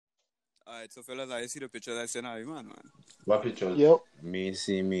Alright, so fellas, I see the pictures I sent out, man. What pictures? Yep. Me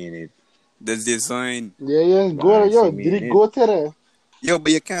see me in it. There's design. Yeah. But Go I yo. see me Did in it it. go to there? Yo,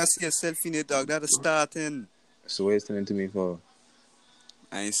 but you can't see yourself in it, dog. That's starting. So what you sending to me for?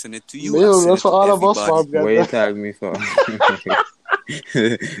 I ain't send it to you. I Yo, send that's it to for all of us, everybody. fam. What you tag me for?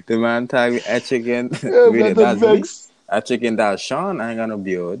 The man tag me at chicken. Yeah, Really, brother that's me. Vex. At chicken, that's Shawn. I ain't got no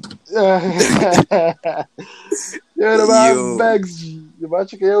beard. Yeah, the man Yo, Vex. G. The man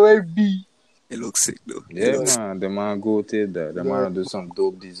chicken AB. it looks sick though. Yeah, man. The man go to the Yeah. man do some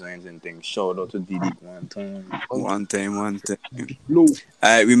dope designs and things. Shout out to Didi one time. One time. Blue.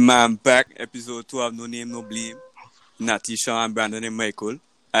 Alright, we man back. Episode 2 of No Name, No Blame. Natty, Shawn, Brandon, and Michael.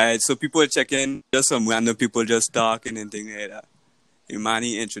 Alright, so people checking, just some random people just talking and things like that.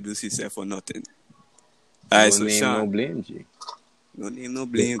 Imani introduce himself or nothing. Alright, No so name, Shawn, no blame, G. no name, no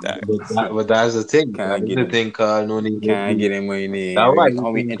blame that. But that's the thing. Can I That is get the him? thing called no need. Can I get him my name? That why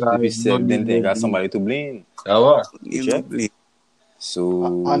How we you introduce think yourself, then they got blame. somebody to blame. That what? No name, check? no blame.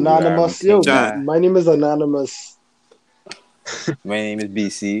 So Anonymous. Yo, John. my name is Anonymous. my name is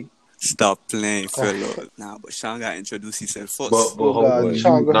BC. Stop playing, fellow. Nah, but Shawn got to introduce himself first. But Oh, how God, about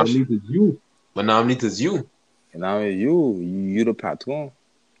Shawn, you? go Now ahead. it is you. But now it is you. And now you the patron.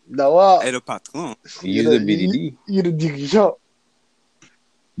 Now what? Hey, the patron. You the BDD. You the dirigeant.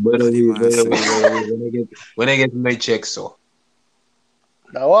 But What do you wanna say? when I get my check, so.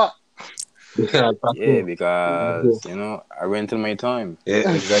 Now what? Yeah, because I rented my time.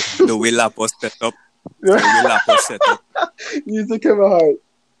 Yeah, exactly. The way Lap was set up. You took him hard.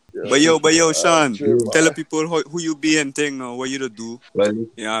 But yo, Shawn, true, tell the man. people who you be and thing now, what you to do. Well, You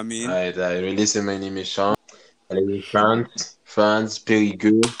know what I mean? I release my name is Shawn. I live in France,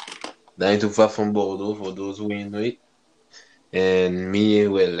 Périgueux. Not too far from Bordeaux for those who know it. And me,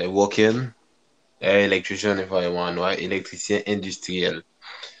 well, I work in electrician if I want, right? Electricien industriel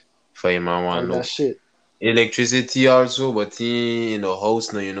if I want And know. that shit. Electricity also, but in the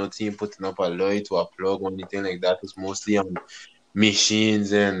house now, putting up a light or a plug or anything like that. It's mostly on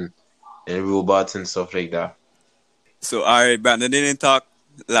machines and robots and stuff like that. So, alright, Brandon didn't talk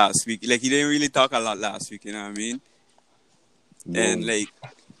last week. Like, he didn't really talk a lot last week, you know what I mean? And, like,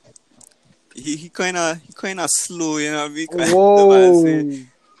 he kind of slow, you know what I mean? Whoa.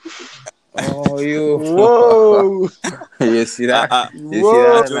 Oh, you. Whoa. You see that? You see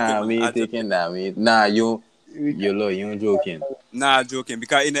Whoa. that? Nah, me taking that. Nah, you joking. Nah, joking.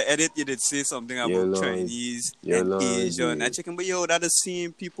 Because in the edit, you did say something about Lord. Chinese Your and Lord, Asian. yeah. I checking, but yo, that the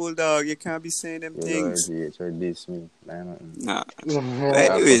same people, dog. You can't be saying them things. Try this me. Nah. Yeah.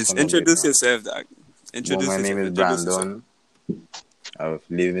 Anyways, introduce yourself, dog. Introduce My yourself. name is Introduce yourself. Brandon. I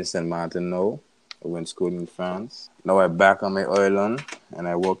live in Saint Martin now. I went to school in France. Now I'm back on my island and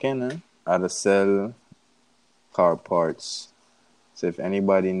I work in at a sell car parts. So if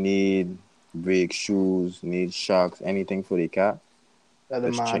anybody need brake shoes, need shocks, anything for the car, Let the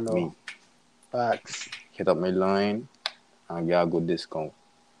just man check know. me. Facts. Hit up my line and get a good discount.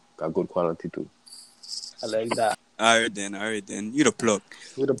 Got good quality too. I like that. Alright then. You the plug.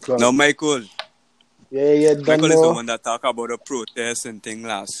 With the plug. Now, Michael. Yeah, done Michael is the more. one that talked about the protest and thing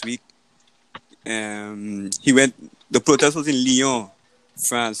last week. The protest was in Lyon,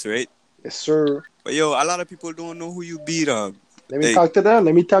 France, right? Yes, sir. But yo, a lot of people don't know who you be, dog. Let me Hey, talk to them.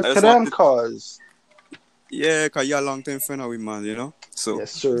 I just want to- cause. Yeah, because you're a long time friend of we, man, you know? So,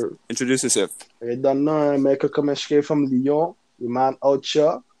 Yes, sir. introduce yourself. You done know, Michael coming straight from Lyon. The man out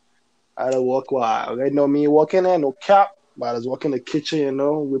here. I had to work while. Right now, me working there, no cap. But I was working in the kitchen,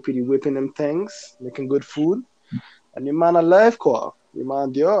 whipping them things, making good food. And the man alive, quoi. The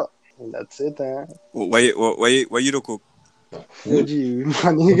man there. And that's it, eh? Why you the cook? Yo, G,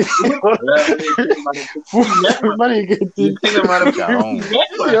 man, you get food. Man, you get You think I'm out of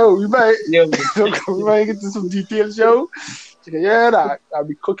Yo, we might Yeah, get to some details, yo. Yeah, I'll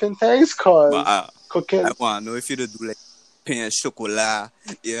be cooking things, cause But cooking. I want to know if you do like pain chocolat.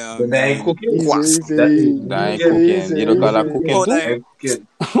 Yeah, but they ain't cooking. Easy. That ain't cooking. You don't call that cooking Oh, too? that- Ain't cooking.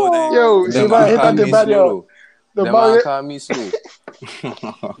 Yo, The you man might hit call on the me bad, yo. slow. The The man, man call me slow.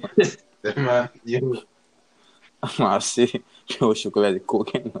 Man, you. I say, yo, chocolate is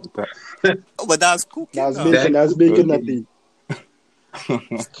cooking. Oh, but that's cooking. that's dog. bacon, that's bacon, Okay. nothing.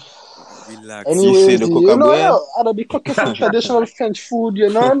 Relax. see Anyways, the G, cook you a know, bread? yo, I'll be cooking some traditional French food, you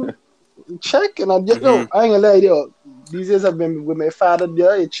know. Check, and I just, yo, Mhm. I ain't gonna lie, yo. These days I've been with my father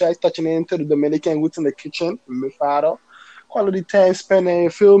there. He tries touching into the Dominican roots in the kitchen with my father. Quality time spent, you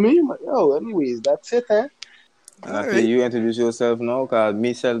feel me? But, yo, anyways, that's it, eh? And I All say, right. you introduce yourself now, because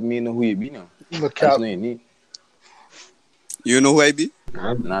me know who you be now. Look I just out. know you need. You know who I be?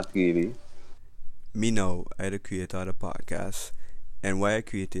 Not really. Me know I the creator of the podcast. And why I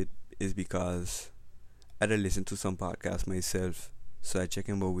created is because I done listen to some podcasts myself, so I check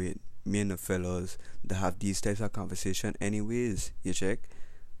in with me and the fellas that have these types of conversation anyways, you check.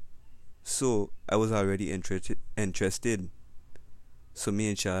 So I was already interested. So me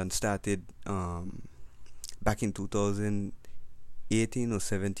and Shawn started back in 2018 or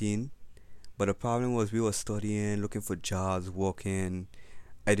 17. But the problem was we were studying, looking for jobs, working.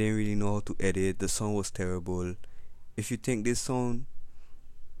 I didn't really know how to edit. The sound was terrible. If you think this sound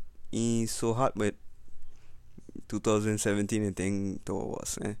is so hot, but 2017 and thing to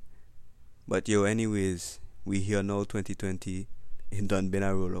us, eh? But yo, anyways, we here now 2020. It done been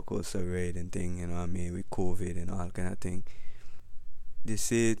a roller coaster ride and thing, you know what I mean, with COVID and all kind of thing. They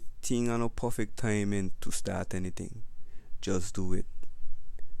say thing are no perfect timing to start anything. Just do it.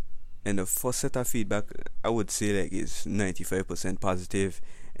 And the first set of feedback I would say like is 95% positive,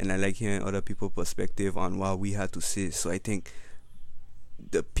 and I like hearing other people's perspective on what we had to say. So I think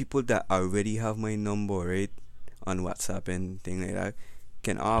the people that already have my number, right, on WhatsApp and thing like that,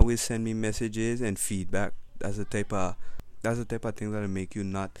 can always send me messages and feedback. That's the type of thing that'll make you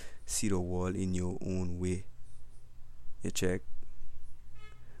not see the world in your own way. You check.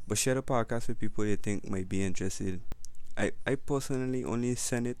 But share the podcast with people you think might be interested. I personally only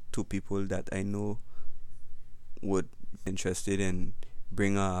send it to people that I know would be interested in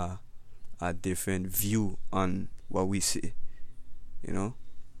bring a different view on what we see. You know?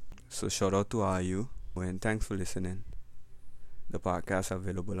 So shout out to all you and thanks for listening. The podcast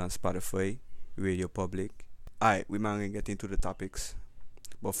available on Spotify, Radio Public. Alright, we might get into the topics.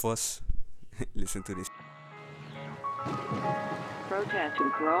 But first, listen to this. Protest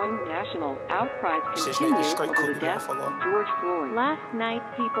and growing national outcries continue over the death of George Floyd. Last night,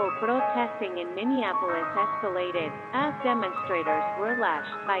 people protesting in Minneapolis escalated as demonstrators were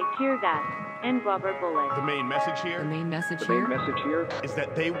lashed by tear gas and rubber bullets. The main message here is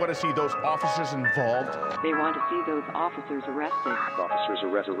that they want to see those officers involved. They want to see those officers arrested.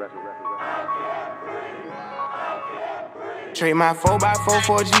 Trade my 4x4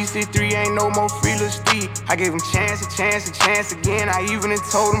 for a GC3, ain't no more freeless speed. I gave him chance again. I even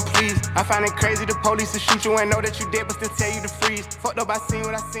told him please. I find it crazy the police to shoot you and know that you dead, but still tell you to freeze. Fucked up, I seen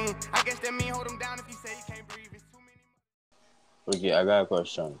what I seen. I guess that mean hold him down if you say you can't breathe. It's too many. Okay, I got a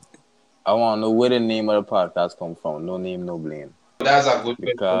question. I want to know where the name of the podcast come from. No name, no blame. That's a good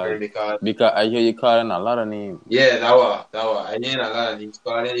question because I hear you calling a lot of names. Yeah, that was. I hear a lot of names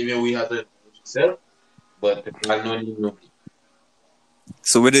calling. Even we had to sell, but I know name no.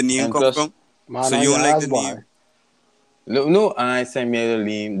 So where the name come from? Man, So you don't like the name? No, I send me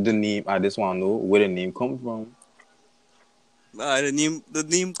the name. I just want to know where the name come from. The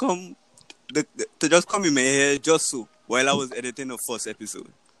name come to just come in my head just so while I was editing the first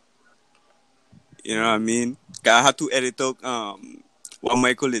episode. You know what I mean? I had to edit out what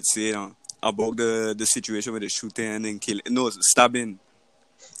Michael had said about the situation with the shooting and then stabbing.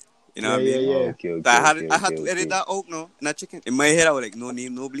 You know what I mean? Yeah. Okay, I had to edit that out now. And I checking in my head I was like, no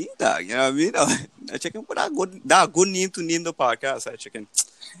name, no bleed that. You know what I mean? I checking but that good name to name the podcast. I checking.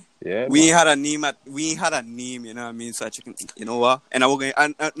 Yeah. We ain't had a name, you know what I mean? So I checking, you know what? And I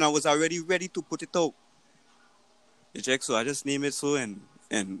was already ready to put it out. You check, so I just named it so and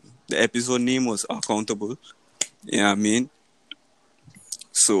the episode name was Accountable. You know what I mean?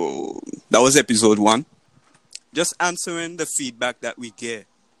 So that was episode 1. Just answering the feedback that we get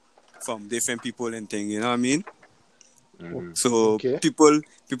from different people and things, you know what I mean? Mm-hmm. So Okay. people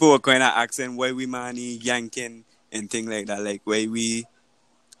were kind of asking why we money yanking and things like that, like why we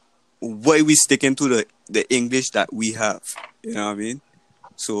sticking to the English that we have, you know what I mean?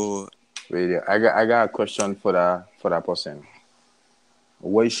 So Wait, I got a question for that person.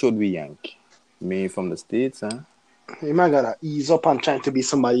 Why should we yank? Me from the States, huh? You might gotta ease up on trying to be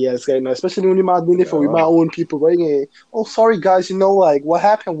somebody else right now, especially when you might doing it for my own people, right? Yeah. Oh, sorry guys, like what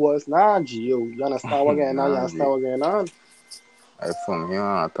happened was you understand what going on? You understand what going on? I from here,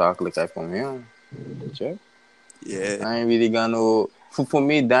 I talk like I from here. Check. yeah. I ain't really got no. For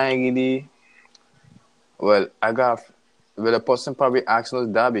me, that ain't really. Well, the person probably asking us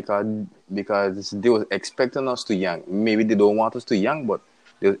that because they was expecting us to young. Maybe they don't want us to young, but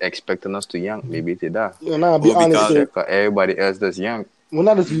they was expecting us to young. Maybe they that. You know, be honest, Because everybody else that's young. when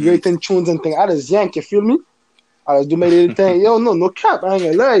I just be rating tunes and thing, I just yank, you feel me? I just do my little thing. Yo, no cap, I ain't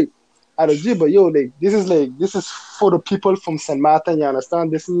gonna lie. I just do, but yo, this is for the people from St. Martin, you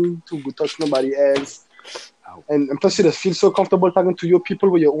understand? This ain't to go touch nobody else. And plus you just feel so comfortable talking to your people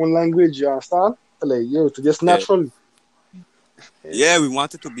with your own language, you understand? To just natural. Yeah, we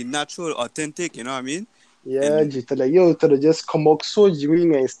want it to be natural, authentic, you know what I mean? Yeah, to just come out so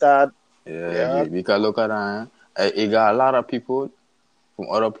genuine and start. Yeah. Because look at that. It got a lot of people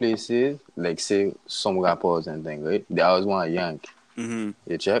from other places, like say some rappers and things, right? They always want to yank.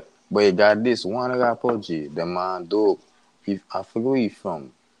 You check? But you got this one rapper, G, the man dope. I forget where he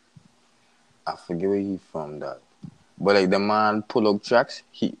from. That. But like the man pull up tracks,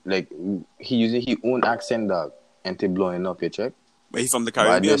 he using his own accent, dog, and they blowing up, you check? But he's from the But I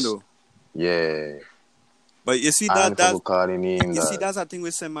Caribbean just, though. yeah. But you see I that don't that's call the name, you see dog. that's a thing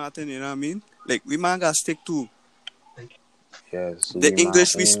with Saint Martin, you know what I mean? Like we man gotta stick to Yes, the we my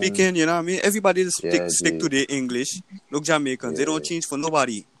English we own. speaking, you know what I mean? Everybody just Yeah, stick to G. their English. Look Jamaicans, they don't Yeah. change for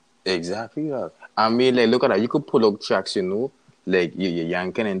nobody. Exactly, dog. I mean, like, look at that. You could pull up tracks, like you're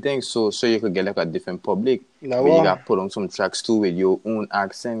yanking and things, so you could get like a different public, Now but you what? got put on some tracks too with your own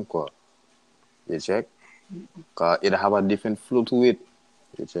accent, quoi. You check? Cause it have a different flow to it.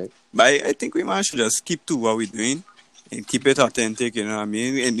 You check? But I think we man should just keep to what we're doing and keep it authentic, you know what I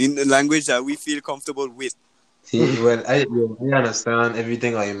mean? And in the language that we feel comfortable with. See, well, I understand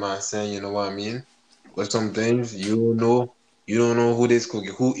everything I man saying, you know what I mean? But sometimes you don't know who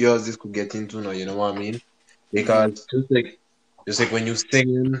else this could get into now, you know what I mean? Because just like when you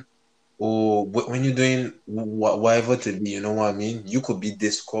singing or when you're doing whatever to be, you know what I mean? You could be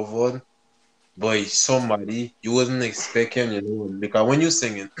discovered by somebody you wasn't expecting, you know, because when you're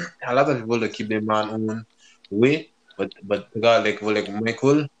singing, a lot of people they keep their man own way, but God, like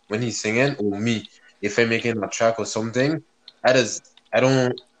Michael when he's singing or me, if I'm making a track or something, I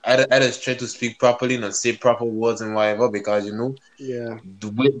don't I just try to speak properly and say proper words and whatever because you know Yeah.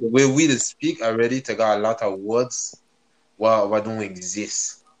 the way we just speak already to got a lot of words what don't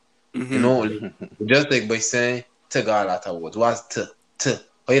exist. You Mm-hmm. know, like, just like by saying to got a lot of words. What's t?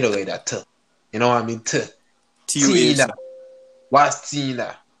 How you do that t? You know what I mean? T. TUH. Tina. What's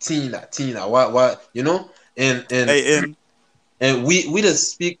Tina? Tina. What you know? And AN. and we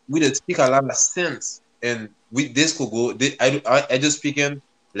just speak a lot of sense. And we this could go I just speaking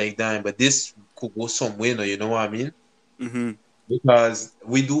like that, but this could go somewhere now, you know what I mean? Mm-hmm. Because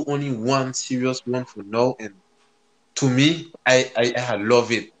we do only one serious one for now and to me, I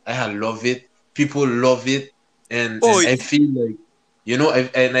love it. I love it. People love it, Oh, and I feel like you know,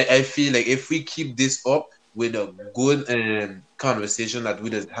 I feel like if we keep this up with a good conversation that we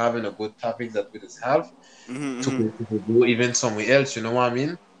just have and a good topic that we just have mm-hmm. to go even somewhere else, you know what I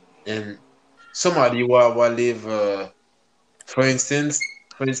mean? And somebody who live, for instance,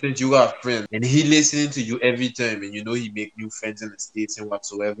 you got a friend and he listening to you every time, and you know he make new friends in the states and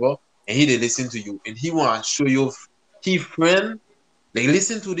whatsoever, and he they listen to you, and he want to show you he friend like,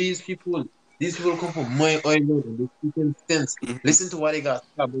 listen to these people. These people come from my island and they speak sense. Mm-hmm. Listen to what they got to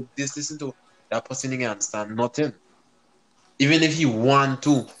say about this. Listen to that person. They can understand nothing, even if you want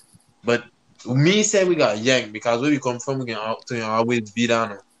to. But me say we got young because where we come from, we can always be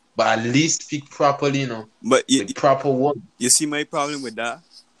down. But at least speak properly, But with proper words. you see my problem with that?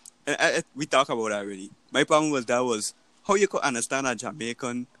 And we talked about that already. My problem with that was how you could understand a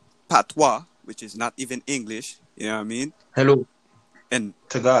Jamaican patois, which is not even English. You know what I mean? Hello, And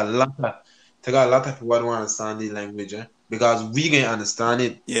to got a lot of people don't understand the language, because we can understand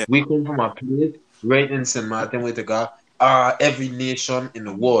it. yeah, We come from a place right in St. Martin with the guy. Every nation in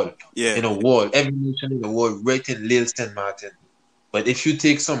the world, yeah, every nation in the world, right in Lille St. Martin. But if you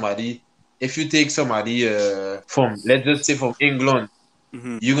take somebody from, let's just say from England,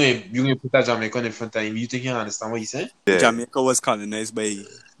 mm-hmm. you gonna put a Jamaican in front of him. You think he understand what he's saying? Yeah. Jamaica was colonized by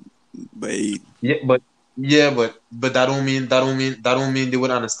Yeah, but that don't mean they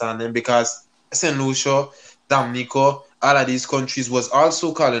would understand them because Saint Lucia, Dominica, all of these countries was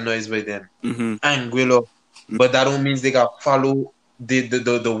also colonized by them. mm-hmm. Anguilla, but that don't mean they got follow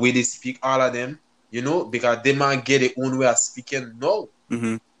the way they speak all of them, you know, because they might get their own way of speaking now.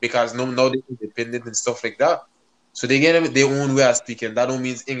 Mm-hmm. Because now they're independent and stuff like that. So they get their own way of speaking. That don't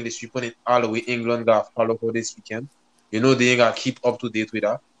mean English people in all the way England got follow how they speaking. You know, they ain't got keep up to date with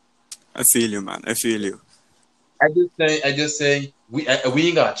that. I feel you, man. I feel you. I just say we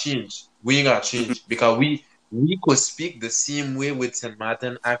ain't got change. We ain't got Mm-hmm. change because we could speak the same way with St.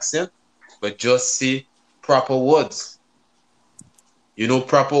 Martin accent, but just say proper words. You know,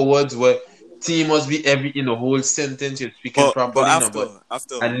 proper words where T must be every in the whole sentence you're speaking But properly now. But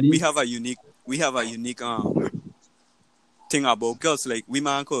after at we least have a unique thing about us. Like we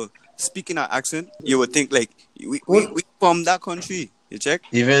man could speak in an accent, you would think like we from that country. You check?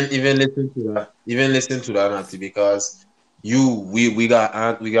 even listen to that, Natty, because we got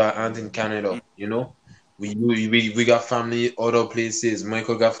aunt in Canada, you know. We got family other places.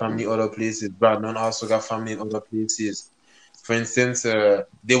 Michael got family other places. Brandon also got family in other places. For instance,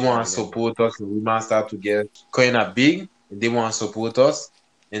 they want to support us, and we might start to get kind of big. And they want to support us,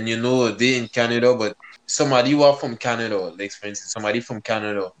 and you know they in Canada, but somebody who are from Canada, like for instance, somebody from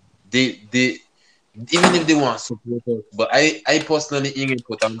Canada, they even if they want to support us, but I personally ain't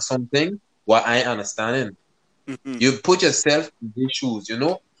put on something what I understanding. Mm-hmm. You put yourself in their shoes, you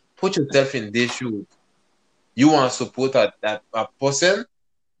know? Put yourself in their shoes. You want to support a person,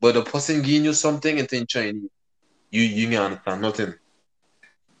 but the person giving you something in Chinese. You can understand nothing.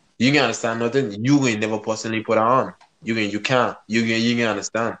 You can understand nothing. You can never personally put it on. You can't. You can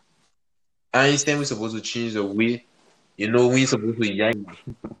understand. I ain't saying we're supposed to change the way, we supposed to yang.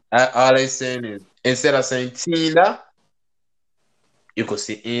 All I'm saying is instead of saying Tinda, you could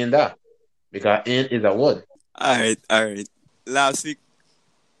say Inda. Because in is a word. All right. Last week,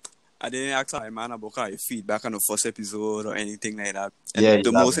 I didn't ask my man about how feedback on the first episode or anything like that. Yeah, And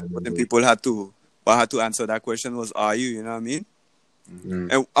the you most have important people had to answer that question was, are you? You know what I mean?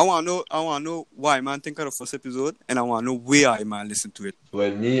 mm. And I wanna know why man think of the first episode, and I wanna know where I man listen to it.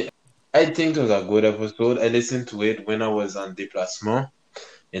 Well, me, I think it was a good episode. I listened to it when I was on déplacement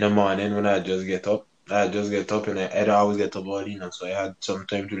in the morning when I just get up. I just get up and I always get up early, so I had some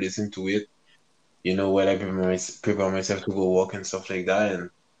time to listen to it. When I prepare myself to go walk and stuff like that. And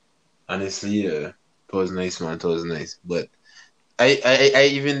honestly, it was nice, man. It was nice. But I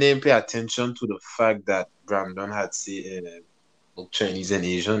even didn't pay attention to the fact that Brandon had said Chinese and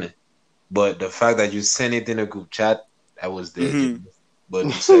Asian. But the fact that you sent it in a group chat, I was there. Mm-hmm. But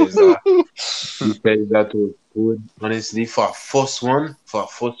besides that was good. Honestly, for our first one,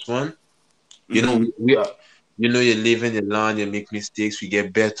 Mm-hmm. we are, you live in the land, you make mistakes, we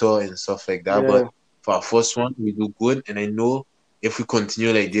get better and stuff like that. Yeah. But for our first one, we do good. And I know if we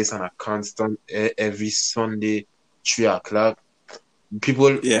continue like this on a constant every Sunday, 3 o'clock,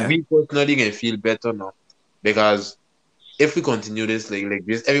 Yeah. we personally can feel better now. Because if we continue this like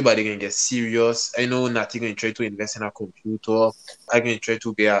this, everybody can get serious. I know Natty gonna try to invest in a computer. I can try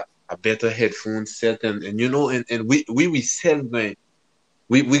to get a better headphone set and we sell going.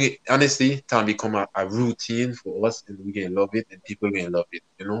 We honestly can become a routine for us and we can love it and people can love it.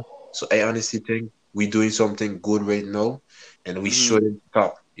 So I honestly think we're doing something good right now and we Mm-hmm. shouldn't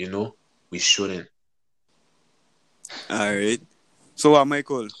stop. We shouldn't. All right. So,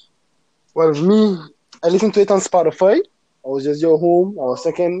 Michael. Well, me, I listened to it on Spotify. I was just your home. I was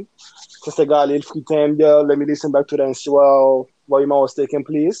thinking, just I got a little free time there. Let me listen back to that and see what was taking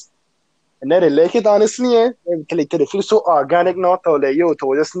place. And then they like it, honestly. They feel so organic now. So like, yo, it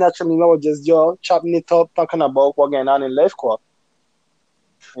was just naturally now, just chopping it up, talking about what going on in life, quoi.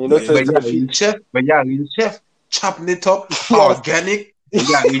 And, Yeah. But to yeah, the feel. real chef, chopping it up, Yes. organic.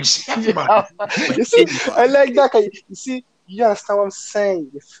 Yeah, real chef, man. Yeah. You see, But I like that. You see, you understand what I'm saying?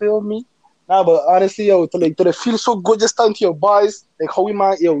 You feel me? Nah, but honestly, yo, to the feel so good just talking to your boys, like how we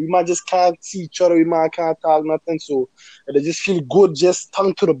might just can't see each other, we might can't talk nothing, so they just feel good just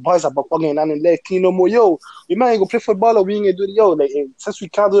talking to the boys about what going on in life. You know more, yo, we might go play football or we ain't gonna do since we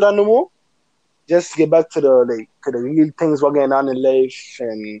can't do that no more, just get back to the real things what going on in life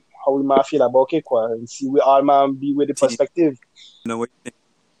and how we might feel about it, quoi, and see where all man be with the Team, perspective. what you think?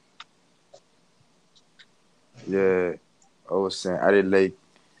 Yeah, I was saying I did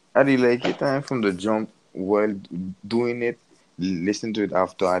like it, and from the jump while doing it, listen to it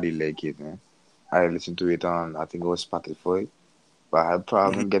after I did like it, man. I listened to it on, I think it was Spotify, but I had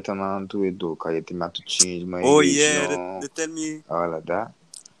problem Mm-hmm. getting on to it though, cause I think I had to change my Oh age, yeah, they tell me. all of that.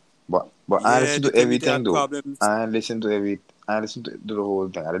 But I Yeah, listened they to tell me they everything had though. problems. I listened to the whole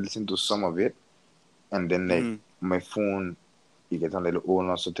thing. I listened to some of it, and then like Mm-hmm. my phone, you get a little old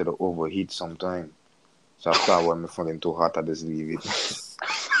now, so to overheat sometime. So after a while, my phone getting too hot, I just leave it.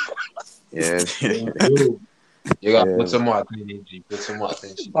 Yeah, you gotta yeah. put some more attention. Put some more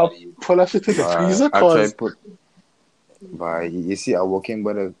attention. I'll pull that shit in the freezer, I try cause put, but you see, I working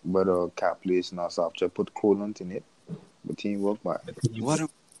by the car place now, so I try put coolant in it, but it ain't work. But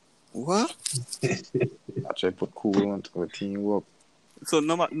What? I try put coolant, but it ain't work. So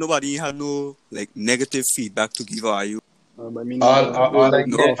nobody had no like negative feedback to give you. I mean, all I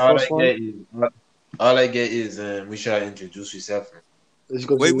No. get, all I get is we should introduce yourself. It's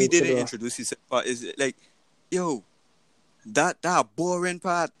because Why you we need to didn't introduce yourself? But is it like, yo, that boring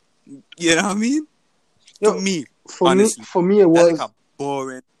part? You know what I mean? Yo, To me, for honestly, me, it that's was. like a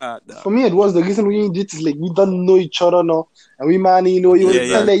boring part. Though. For me, it was the reason we did it is like we don't know each other now, and we man, you Yeah, tell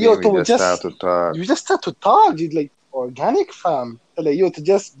yeah. like yo We to just start to talk. you just start to talk, it's like organic fam. Tell like yo to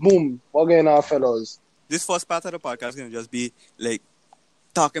just boom, what going on, fellas? This first part of the podcast is gonna just be like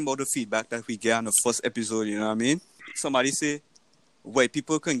talking about the feedback that we get on the first episode. You know what I mean? Somebody say white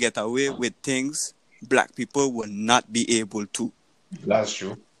people can get away with things black people will not be able to. That's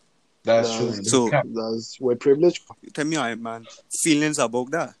true. That's true. So That's white privilege. tell me, man, feelings about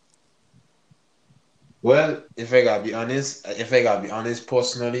that. Well, if I gotta be honest,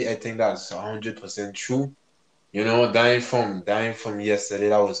 personally, I think that's 100% true. Dying from yesterday,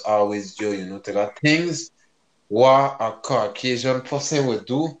 that was always Joe. There are things what a Caucasian person would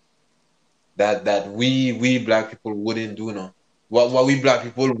do that we black people wouldn't do no. What we black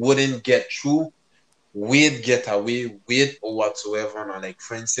people wouldn't get through, we'd get away with or whatsoever. No? Like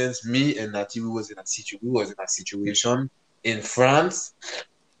for instance, me and Nati, we was in a situation in France.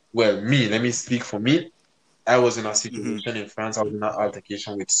 Well, let me speak for me. I was in a Mm-hmm. situation in France. I was in an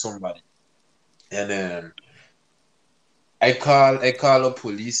altercation with somebody, and I call the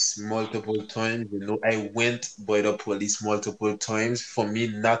police multiple times. I went by the police multiple times for me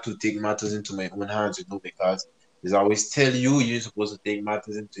not to take matters into my own hands. Because they always tell you're supposed to take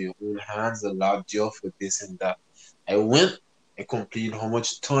matters into your own hands. The law jail for this and that. I went. I complained how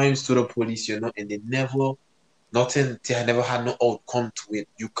much times to the police, and they never nothing. They never had no outcome to it.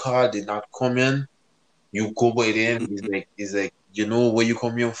 You call, they not coming. You go by them. Mm-hmm. It's like where you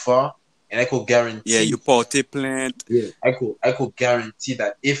come here for, and I could Yeah, guarantee. you party plant. Yeah, I could guarantee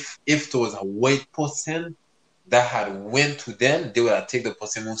that if there was a white person that had went to them, they would have take the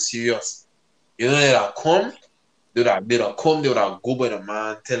person more serious. They would have come, they would have go by the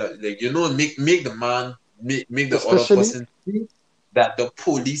man, tell her, like make the man make the other Especially, person see that the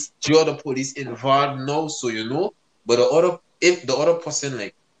other police involved now, so but if the other person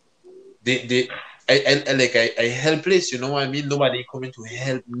like they I helpless, you know what I mean? Nobody coming to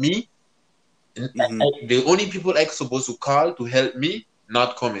help me. Mm-hmm. The only people I supposed to call to help me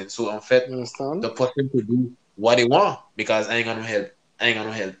not coming. So in fact, you understand? the person to do what they want because I ain't gonna help. I ain't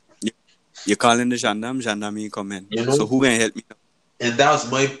gonna help. You calling the gendarme ain't coming. You So know, who gonna help me? and that's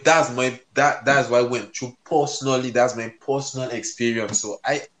why I went through personally. That's my personal experience. So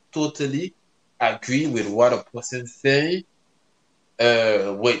I totally agree with what a person say.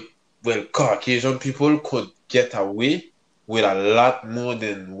 Wait, well, Caucasian people could get away with a lot more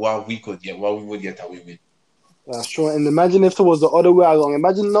than what we would get away with. Yeah, sure. And imagine if it was the other way around.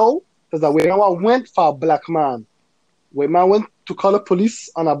 Imagine no, because the way I went for a black man. When man went to call the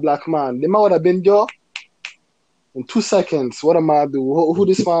police on a black man, the man would have been there in 2 seconds. What am I do? Who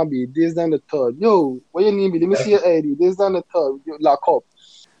this man be? This, then the third. Yo, what you need me? Let me see your ID. This, then the third. You lock up.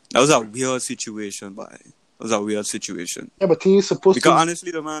 That was a weird situation, boy. That was a weird situation. Yeah, but he's supposed Because to.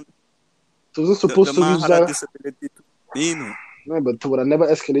 honestly, the man, So wasn't the supposed to man reach had a that. disability too. No, but it would have never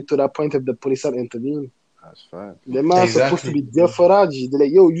escalated to that point if the police had intervened. That's fine. The man supposed to Exactly. be there for that. G. They're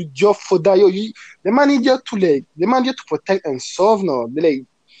like, yo, you there for that. Yo, the man need you to like, the man need to protect and serve now. They like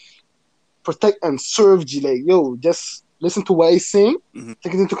protect and serve. G. Like, yo, just listen to what he's saying, Mm-hmm.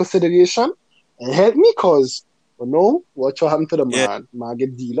 take it into consideration, and help me, cause what happened to the Yeah. man? Man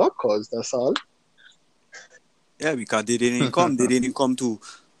get dealer, cause that's all. Yeah, because they didn't come. They didn't come to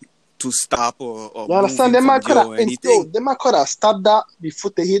stop or You move understand? him The man from could jail have, or yo, anything. the man could have stopped that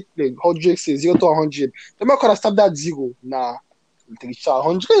before they hit like how Drake says 0 to 100. The man could have stopped that 0. Nah, take it to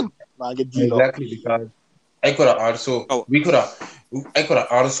 100. Man get dealer. Exactly, because I could have also Oh, we could have I could have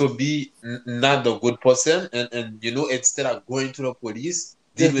also be not the good person and instead of going to the police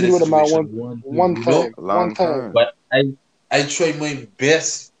deal Just with the deal with the man situation one time, one Long time. time. but I try my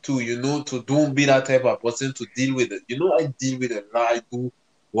best to to don't be that type of person to deal with it. I deal with it. Now I do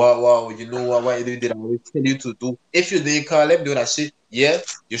wow what I did I always tell you to do. If you didn't call them, do that shit, yeah,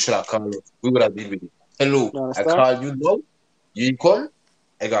 you should have called us. We would have deal with it. Hello, You I understand? called you now, you ain't come.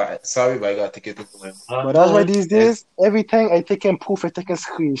 I got sorry, but I got to take it to my But hand that's why now. these And days, everything I taking proof, I taking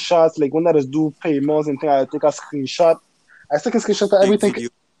screenshots. Like when others do payments and things, I take a screenshot. I take a screenshot for take everything. video.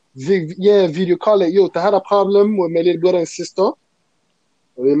 Yeah, video call it. Yo, I had a problem with my little brother and sister.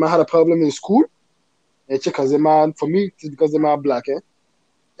 They might had a problem in school. And check because the man, for me, it's because the man black, eh?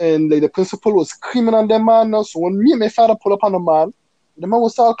 And like the principal was screaming on them man now. So when me and my father pull up on the man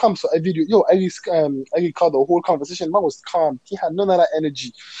was all calm. So I video, I recorded the whole conversation. The man was calm. He had none of that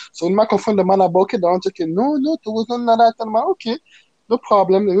energy. So when I confront the man about it, I'm checking, no, there was none of that. And man, okay, no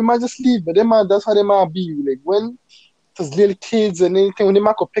problem. We might just leave. But them man, that's how they man be. Like when there's little kids and anything, when they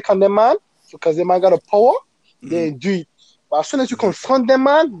man could pick on them man, because they man got a power, Mm-hmm. they do it. But as soon as you confront them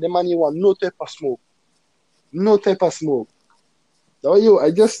man, you want no type of smoke. No type of smoke. So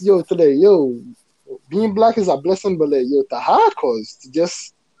today, being black is a blessing, but like, it's hard cause to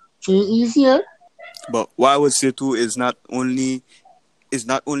just seem easier. But what I would say too is not only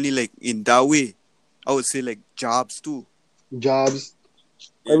like in that way. I would say like jobs too. Jobs,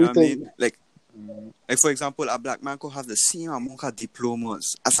 You know what I everything, mean? Like for example, a black man could have the same amount of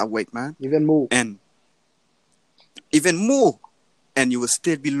diplomas as a white man, even more. and even more, and you will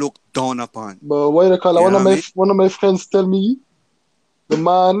still be looked down upon. But what you call it? You know what I mean? One of my friends tell me, the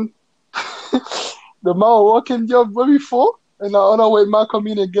man, The man walking job before, and now on our way, man come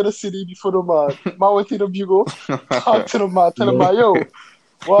in and get a city before the man. Man went to the bureau, talk to the man, tell him, man, yo,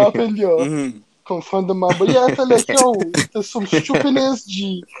 what happened, yo? Mm-hmm. Confront the man. But yeah, I feel like, yo, there's some stupidness,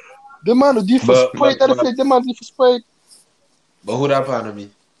 G. The man who did for But Sprite, that feel like the man did for Sprite. but who that part of me?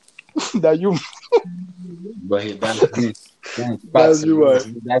 That you, But that's me. that's you,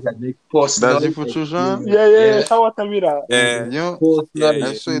 man. That's a big personal. That's it for you, Sean? Yeah. Shower tell me that. Yeah. Yo, Personal. Yeah.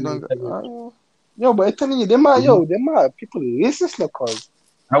 I say don't. Yo, but I telling you, them man, yo, them man, people racist, no cause.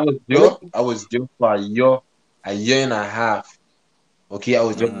 I was there for a year and a half. Okay, I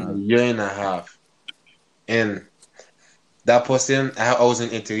was there for a year and a half. And that person, I was in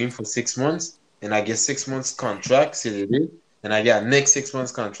interim for 6 months, and I get 6 months contract CDD, and I get next 6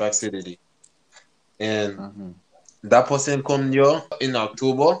 months contract CDD. And that person come here in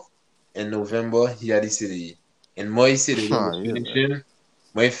October and November, he had the CDD. And my CDD was finishing.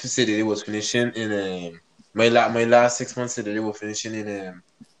 My CDD was finishing in my last 6 months CDD was finishing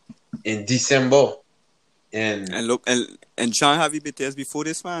in December. And look, and Sean, have you been there before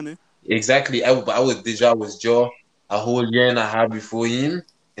this, man? Eh? Exactly. I was just a whole year and a half before him,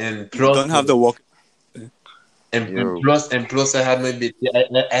 and plus you don't have the work. and plus I had my baby.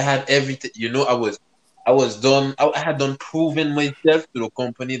 I had everything. You know, I was done. I had done proving myself to the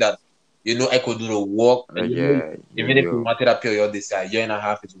company that I could do the work. And, even if you wanted a period, they say a year and a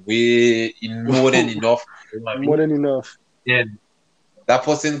half is way more than enough. You know what I mean? More than enough. And that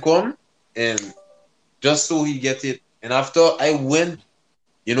person come and just so he get it. And after I went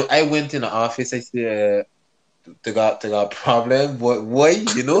in the office. I say, "To got problem, but why? I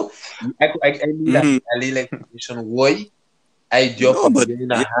need a little explanation why I job for a year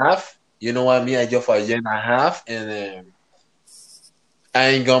and a half. You know what I mean? I job for a year and a half, and I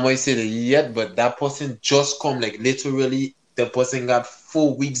ain't got my salary yet. But that person just come like literally. The person got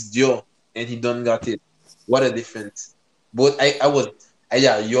 4 weeks job, and he done got it. What a difference! But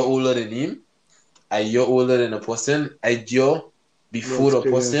you're older than him. You're older than a person. Before the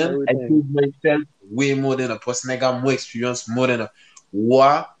person, I proved myself way more than a person. I got more experience, more than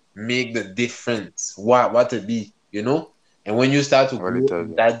what make the difference. What it be, And when you start to go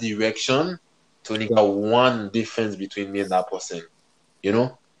in that direction, Tony got one difference between me and that person,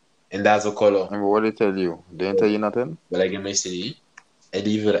 and that's the color. And what they tell you? They didn't tell you nothing? Well, I get my city. Wait,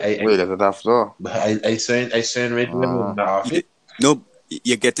 that's it after. But I signed right there in the office. No,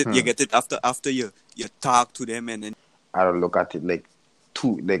 you get it after you talk to them and then. I don't look at it like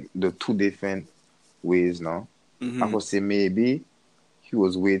the two different ways now. I would say maybe he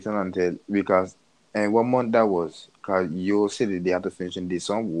was waiting until because and 1 month that was because you said they had to finish in this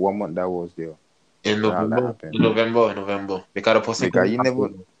song. 1 month that was there. In November. Because you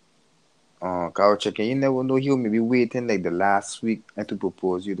never Carl checking, you never know he'll maybe waiting like the last week and to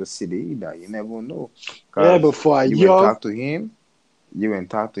propose you the city either. You never know. Yeah, before you went talk to him. You went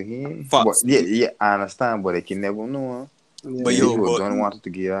talk to him. But, I understand, but you never know. Yeah. But you don't want to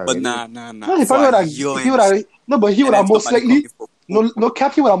get out. But nah. No, he would have most likely. No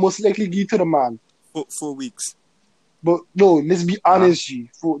cap. He would have most likely give to the man. 4 weeks. But no, let's be honest, G.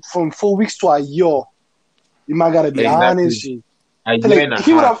 From 4 weeks to a year, you might gotta be honest, G.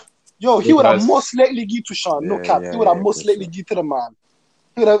 He would have most likely give to Shawn. No cap. He would have most likely give to the man.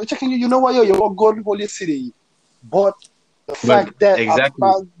 He would have checking you. You know what, you are going Holy City, but. The fact that a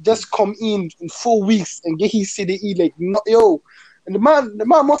man just come in 4 weeks and get his CDE like and the man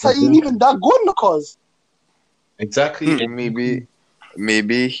must have ain't even that good no cause. Exactly. Maybe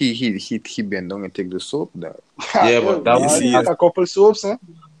he bend down and take the soap that. Yeah, but that was like a couple soaps, eh?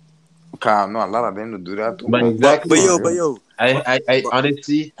 No, a lot of them do that too. But exactly. But yo. I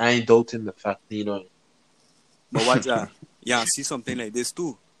honestly I ain't doubting the fact, But watch out. Yeah, see something like this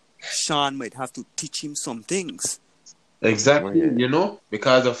too. Shawn might have to teach him some things. Exactly,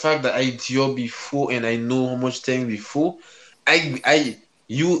 because the fact that I deal before and I know how much time before, how I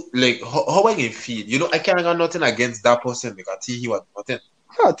can feel, I can't got nothing against that person because he was nothing,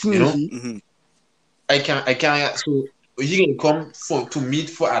 I can't, so he can come to meet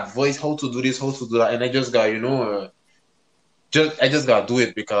for advice, how to do this, how to do that, and I just got, I just gotta do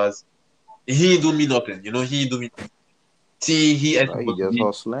it because he ain't do me nothing, he ain't do me. He just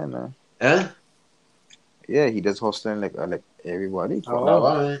hustling, man. Huh? Yeah, he does hosting like everybody.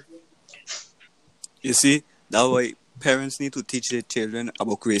 You see, that way parents need to teach their children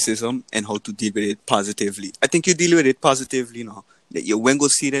about racism and how to deal with it positively. I think you deal with it positively now. That you when go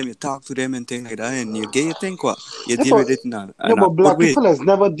see them, you talk to them and things like that, and you get your thing what you deal with it now. No, but black people has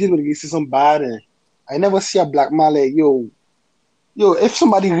never deal with racism bad. I never see a black man like yo. If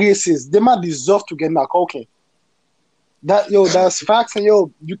somebody racist, they might deserve to get knocked. Okay. That's facts, and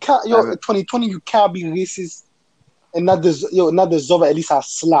you can't, 2020, you can't be racist and not deserve at least a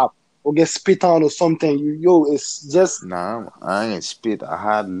slap or get spit on or something. It's just Nah, I ain't spit. I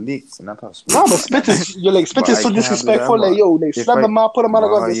had licks, not a spit. no, but spit is spit But is I so can't do that. disrespectful. Like But if slap I, the man, put him on the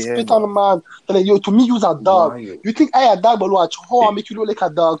but ground, how they you hear, spit on the but man. They're like, to me, you's a dog. why you? You think I a dog, but watch how I make you look like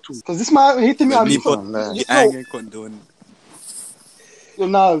a dog too. Because this man hitting me Well, on me me. So, personally, I ain't gonna condone.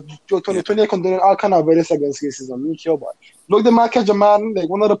 now, Yeah. 2020 condoning all kind of violence against racism. Me care, but look, the man catch a man, like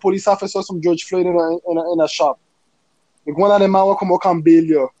one of the police officers from George Floyd in a shop. Like one of them man will come out and bail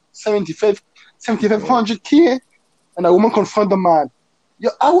you. 7,500 K, and a woman confront the man.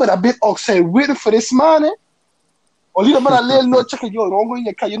 I would have been outside waiting for this man, or leave the man a little note checking, don't go in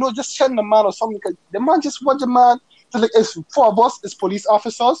your car, just send the man or something. The man just watch the man. So like, it's 4 of us, it's police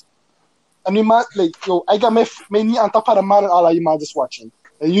officers. And we man, like, I got my knee on top of the man and all of you man just watching.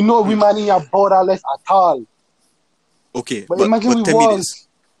 And we man in your borderless at all. Okay, But imagine we tell me was. this: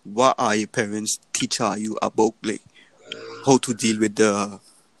 what are your parents teach you about like how to deal with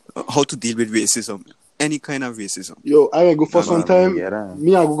racism, any kind of racism? I will go first one time. Yeah,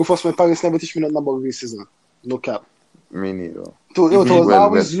 Me, I go first. My parents never teach me nothing about racism. No cap. me neither. It was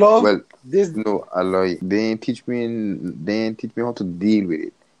always love. No, I lie. They ain't teach me how to deal with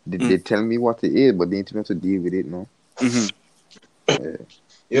it. They tell me what it is, but they ain't teach me how to deal with it. No.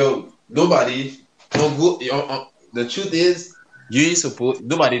 Nobody don't go. The truth is, you ain't supposed.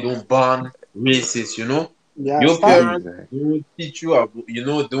 Nobody don't born racist. Yeah, Your parents don't teach you.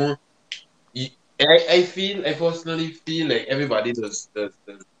 Don't. I personally feel like everybody does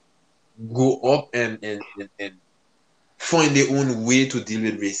go up and find their own way to deal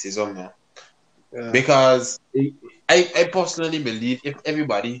with racism now. Yeah. Because I personally believe if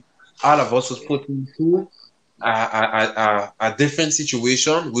all of us was put into a different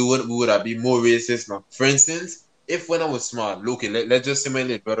situation, we would have been more racist now. For instance, if when I was small, okay, let's just say my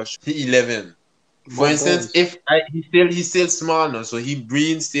little brother, he 11. For instance, if he's still small now, so his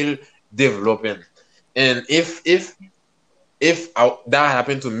brain still developing, and if that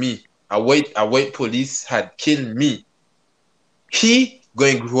happened to me, a white police had killed me, he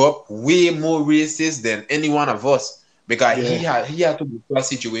going to grow up way more racist than any one of us because he had to go through a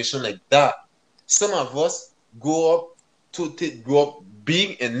situation like that. Some of us grow up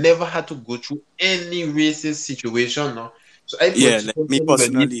big and never had to go through any racist situation. No, so like me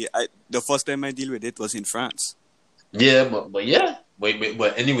personally, the first time I deal with it was in France. Yeah, but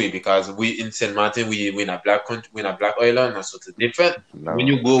anyway, because we in Saint Martin, we in a black country, we in a black island, so it's different. No. When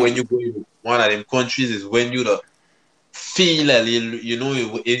you go in one of them countries is when you feel a little,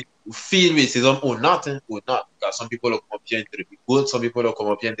 feel racism or not. Because some people will come up here and be good, some people will come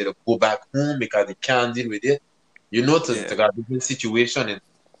up here and they'll go back home because they can't deal with it. To got a different situation, and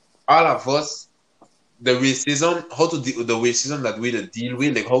all of us, the racism, how to deal with the racism that we deal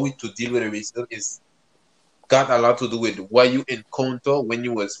with, like how we to deal with the racism is got a lot to do with what you encounter when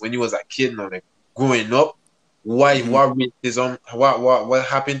you was a kid, now, like growing up. What racism? What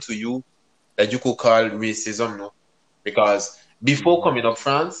happened to you that you could call racism? No, because before coming up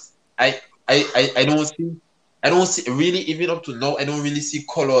France, I don't see really, even up to now, I don't really see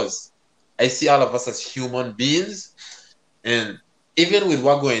colors. I see all of us as human beings, and even with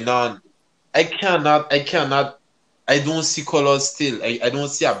what going on, I don't see colors still. I don't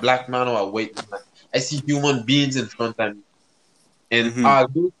see a black man or a white man. I see human beings in front of me. And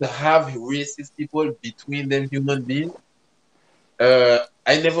although to have racist people between them human beings, I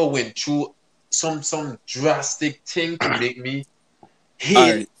never went through some drastic thing to make me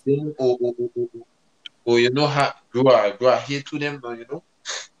hate them or grow a hate to them.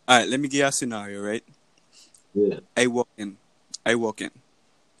 All right, let me give you a scenario, right? Yeah. I walk in,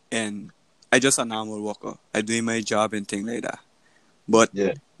 and I just a normal worker. I doing my job and things like that. But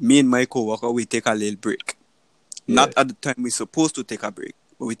me and my co-worker, we take a little break. Not at the time we're supposed to take a break,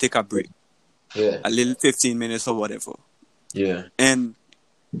 but we take a break. Yeah. A little 15 minutes or whatever. Yeah. And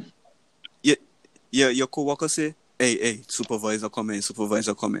your co-worker say, hey, supervisor come in.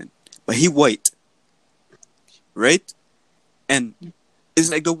 But he white. Right? And it's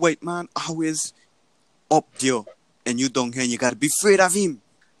like the white man always up there and you down here and you gotta be afraid of him.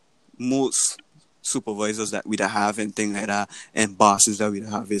 Most supervisors that we have and things like that and bosses that we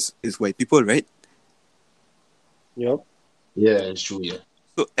have is white people, right? Yep. Yeah, it's true, yeah.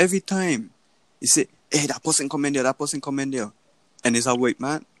 So every time you say, hey, that person come in there, and it's a white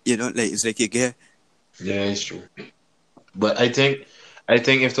man, it's like you get. Yeah, it's true. But I think if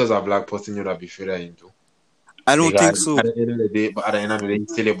it was a black person, you'd be afraid of him too. I don't think so. At the end of the day,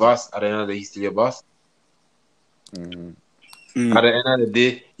 he's still your boss. Mm-hmm. At the end of the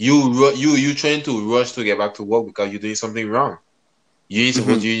day, you trying to rush to get back to work because you're doing something wrong. You're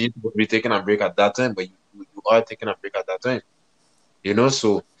supposed to be taking a break at that time, but you are taking a break at that time. You know,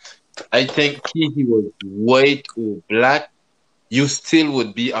 so I think he was white or black, you still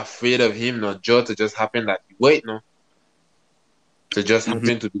would be afraid of him, not just to just happen that he white, no, to just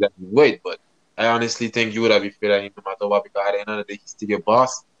happen to be that he white. But I honestly think you would have been afraid of him no matter what, because at the end of the day, he's still your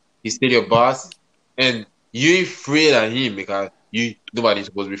boss. He's still your boss, and you ain't afraid of him because nobody's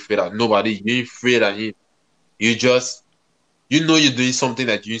supposed to be afraid of nobody. You ain't afraid of him. You just you're doing something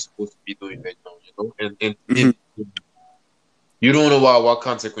that you're supposed to be doing right now, and you don't know what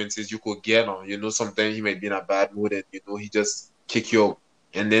consequences you could get on. Sometimes he might be in a bad mood and he just kick you out.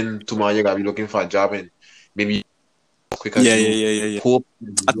 And then tomorrow you gotta be looking for a job and maybe as quick as Yeah. hope.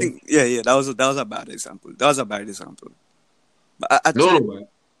 I think that was a bad example. That was a bad example. But No, actually, man.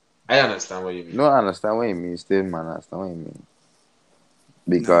 I understand what you mean. No, I understand what you mean. Still, man, I understand what you mean. no.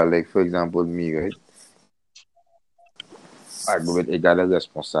 Because, like, for example, me, right? I go with égal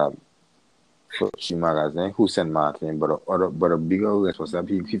responsable for ce magasin who Saint Martin, but a bigger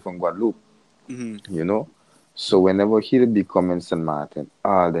responsable, he from Guadeloupe, you know? So whenever he be coming Saint Martin,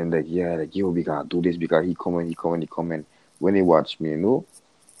 then like, yeah, like, yo, we gotta do this because he coming. When he watch me,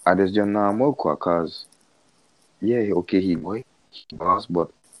 I just normal, cause, yeah, okay, he boy, he boss,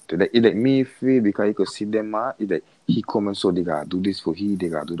 but it like me feel because he could see them, man, it like, he coming, so they gotta do this for he, they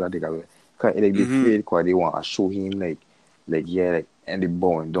gotta do that, they gotta, cause it like, they feel, cause they want to show him, like, yeah, like, and they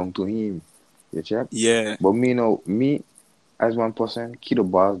bowing down to him, you check? Yeah. But me, as one person, kid the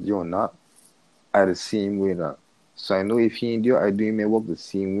boss, you're not, I the same way now. So I know if he in there, I do my work the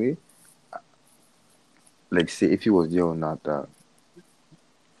same way. Like, say, if he was there or not,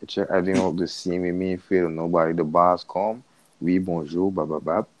 you check, I do my work the same way, me feel nobody, the boss come, oui, bonjour, blah, blah,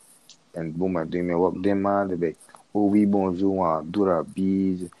 blah, and boom, I do my work, them man, they be like, oh, oui, bonjour, want to do that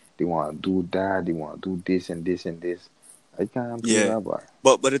bees, they want to do that, they want to do this and this and this. I can't do Yeah. that, boy.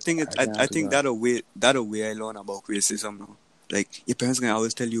 But the thing is, I I can't do think that. that a way I learn about racism now. Like your parents can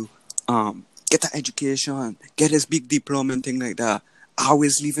always tell you, get an education, get this big diploma and thing like that.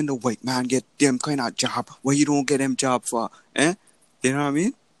 Always leaving the white man get them kind of job where you don't get them job for. You know what I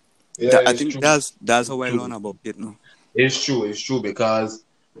mean? Yeah, I it's think true. that's how I True. learn about it now. It's true because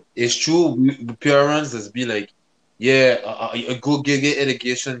it's true. Parents just be like, yeah, go get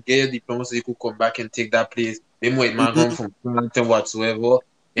education, get a diploma so you could come back and take that place. Them white man come from France and whatsoever,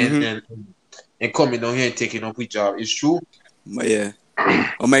 and Mm-hmm. and and coming down here and taking up with job. It's true. But yeah.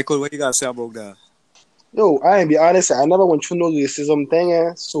 Oh, Michael, what you gotta say about that? Yo, I ain't be honest, I never went through no racism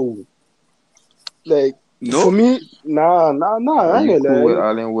thing, so like for No. me, nah, Are I ain't you gonna cool with lie.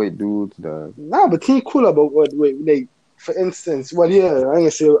 all them white dudes, dog? Nah, but he cool about what like for instance, well yeah, I ain't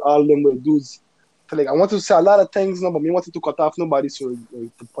gonna say all them were dudes. Like I want to say a lot of things, no, but me wanted to cut off nobody so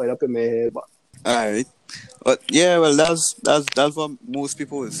like, to point up in my head, but All right. But yeah, well, that's what most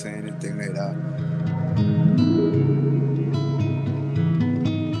people were saying and thing like that.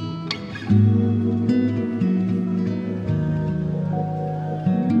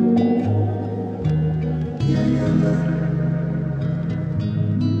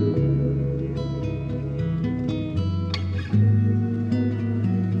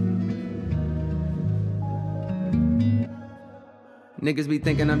 Niggas be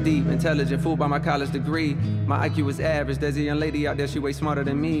thinking I'm deep, intelligent, fooled by my college degree. My IQ is average, there's a young lady out there, she way smarter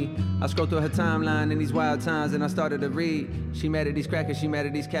than me. I scroll through her timeline in these wild times and I started to read. She mad at these crackers, she mad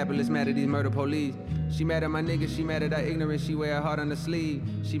at these capitalists, mad at these murder police. She mad at my niggas, she mad at our ignorance, she wear her heart on the sleeve.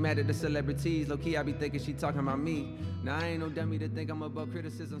 She mad at the celebrities, low key I be thinking she talking about me. Now I ain't no dummy to think I'm above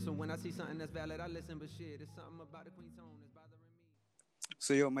criticism, so when I see something that's valid, I listen, but shit, it's something about the queen tone that's bothering me.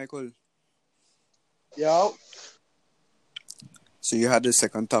 So yo, Michael. yo. So you had the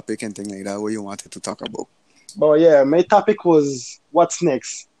second topic and thing like that what you wanted to talk about. But yeah, my topic was what's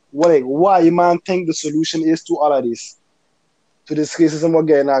next? Why you man think the solution is to all of this? To this racism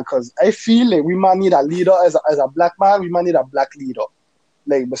again now, because I feel like we might need a leader as a black man, we might need a black leader.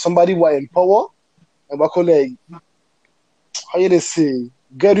 Like but somebody who are in power and what could like how you say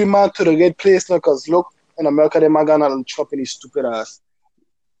get we man to the right place now because look in America they man got on Trump and his stupid ass.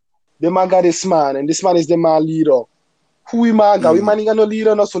 They man got this man and this man is the man leader. Who we man got? We man ain't got no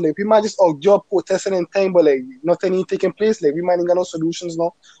leader no so like we man just out job protesting and time but like nothing ain't taking place, like we man ain't got no solutions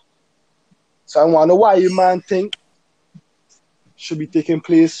now. So I wanna know why you man think should be taking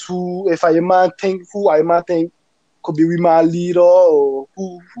place, who I man think could be we man leader or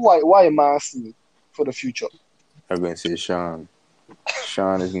why a man see for the future. I'm going to say Shawn.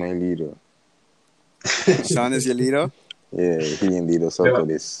 Shawn is my leader. Shawn is your leader? Yeah, he in leader, so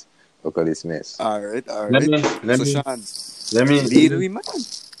look at this mess. All right. Let me So Shawn, let me Lead we man.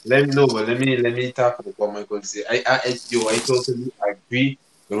 let me know, but let me talk about what Michael say. I totally agree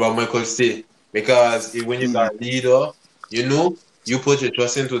with what Michael say because when you got a leader, you know, you put your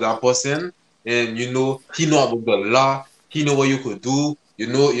trust into that person, and you know he know about the law, he know what you could do, you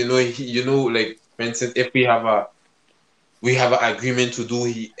know, like for instance, if we have an agreement to do,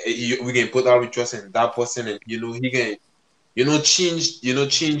 we can put our trust in that person, and you know he can change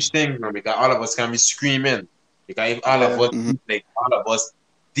things now because all of us can be screaming. Because if all of Yeah. us, like all of us,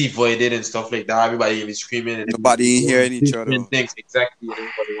 divided and stuff like that, everybody can be screaming and everybody Nobody ain't want hearing each other. different things. Exactly, and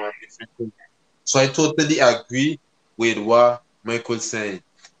everybody want different things. So I totally agree with what Michael's saying.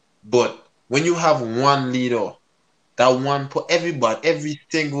 But when you have one leader, that one for everybody, every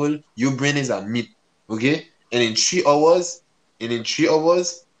single your brain is a meat, okay? And in 3 hours,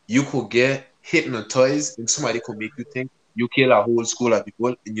 you could get hypnotized, and somebody could make you think you kill a whole school of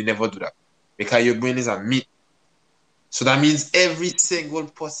people, and you never do that because your brain is a meat. So that means every single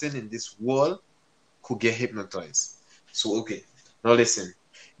person in this world could get hypnotized. So okay, now listen,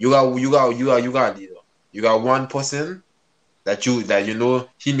 you got a leader. You got one person that you know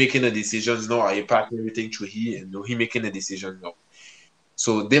he making the decisions now. Are you passing everything through he and know he making the decisions now?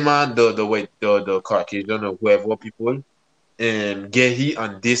 So they man the Caucasian or whoever people get he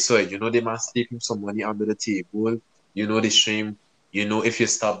on this side. You know they man slip him some money under the table. You know they stream. You know if you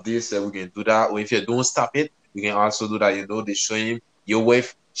stop this, we can do that. Or if you don't stop it, we can also do that. You know they show him your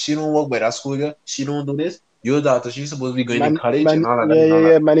wife. She don't work by that school girl. She don't do this. Your daughter, she's supposed to be going to college and all of that Yeah, and yeah, all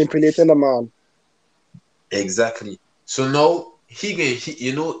yeah. that. Manipulating the man. Exactly. So now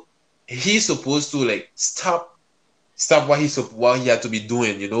you know he's supposed to like stop what he had to be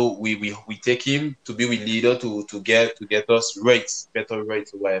doing. You know, we take him to be with leader to get us rights, better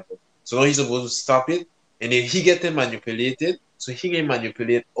rights or whatever. So now he's supposed to stop it, and then he get them manipulated, so he can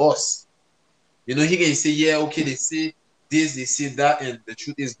manipulate us. You know, he can say, yeah, okay, they say this, they say that, and the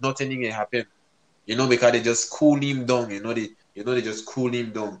truth is nothing can happen. You know, because they just cool him down. They just cool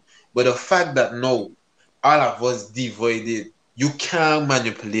him down. But the fact that now all of us divided, you can't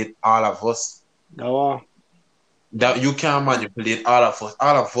manipulate all of us. Go on. That you can't manipulate all of us.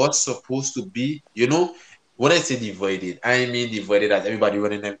 All of us supposed to be, you know, when I say divided, I mean divided that everybody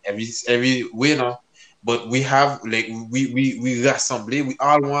running them every way now. But we have like we assemble, we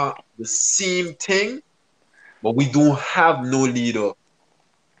all want the same thing, but we don't have no leader.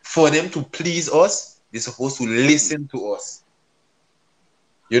 For them to please us, they're supposed to listen to us.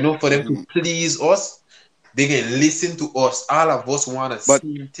 You know, for them to please us, they can listen to us. All of us want the But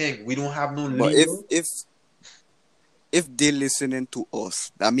same thing. We don't have no but if leader. if they listening to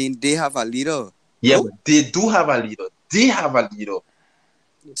us, I mean they have a leader. Yeah, No? but they do have a leader. They have a leader.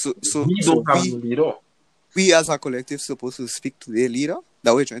 We So don't have no leader. we as a collective supposed to speak to their leader?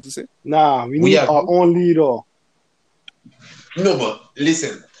 That what you're trying to say? Nah, we We need are our own leader. no, but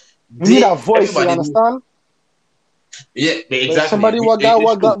listen, We need a voice. You everybody needs, understand? yeah, Like exactly. somebody It's true.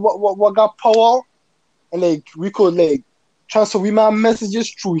 what got power, and like we could like transfer we my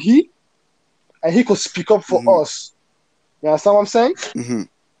messages through he, and he could speak up for us. You understand what I'm saying? Mm-hmm.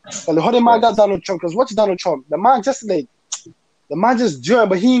 Like, how the man got Donald Trump? Because what's Donald Trump? The man just joined,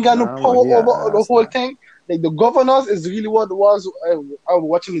 but he ain't got no Nah, power but he a over the whole rasta. thing. Like the governors is really what was. I was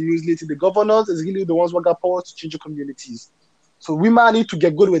watching the news lately. The governors is really the ones what got power to change the communities. So we might need to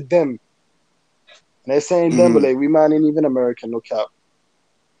get good with them. And they're saying them, but like we might ain't even American, no cap.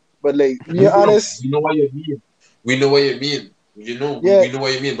 But like be honest, We know what you mean. We know what you mean. You know, yeah, we know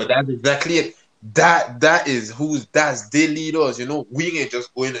what you mean. But that's exactly it. That's their leaders. You know, we can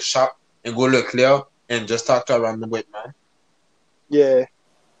just go in the shop and go look clear and just talk to a random white man. yeah.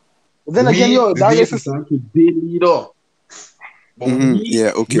 But then again, We yo, that need is to talk to their leader. But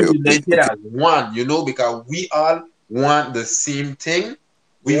Yeah, okay, we're okay, united okay. as one, you know, because we all want the same thing.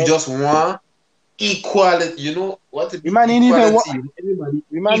 We yep. just want equality. You know what to We be might ain't even want equality? Everybody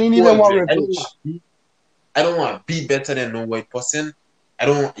we might ain't even equal, want Dre. revenge. I don't want to be better than no white person. I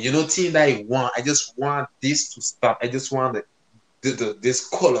don't, you know, thing that I want. I just want this to stop. I just want this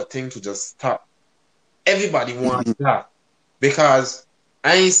color thing to just stop. Everybody wants that because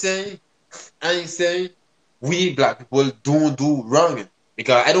I ain't saying we black people don't do wrong.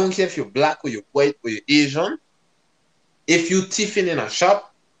 Because I don't care if you're black or you're white or you're Asian. If you thieving in a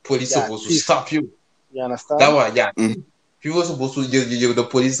shop, police Yeah, supposed to thief. stop you. You That understand? was yeah. Mm-hmm. People supposed to the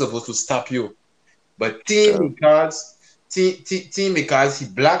police supposed to stop you. But True. team because he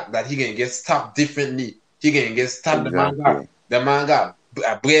black that he can get stopped differently. He can get stopped. Exactly. The man got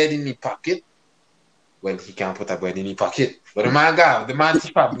a bread in his pocket. Well, he can't put a bread in his pocket. But the man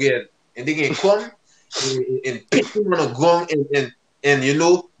thief a bread and they can come and pick him on the ground and And you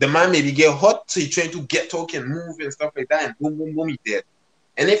know, the man maybe get hot, so he trying to get out and move and stuff like that, and boom, boom, boom, he dead.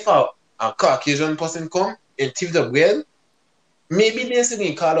 And if a Caucasian person come and thief the bread, maybe they're going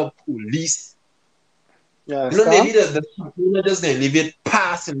to call up police. Yeah, You know, maybe the owner just gonna leave it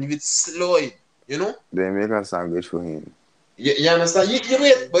pass and leave it slow. You know? They make a sandwich for him. You understand? You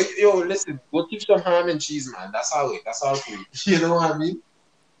wait, but yo, listen, go keep some ham and cheese, man. That's how it. That's how it. You know what I mean?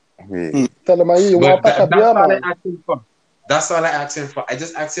 Yeah. Tell them you want pack a beer, that's all man. I asking for. That's all I asking for. I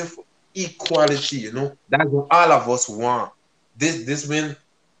just asking for equality. You know, that's what all of us want. This been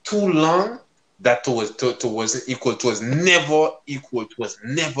too long that wasn't equal. It was never equal. It was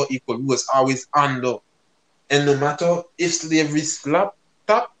never equal. We was always under. And no matter if slavery stop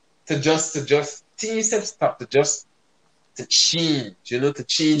to just things have stopped to change, you know, to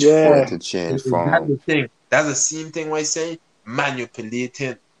change form. To change That's form. the thing. That's the same thing I say,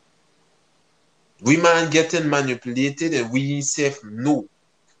 manipulating. We man getting manipulated and we say no.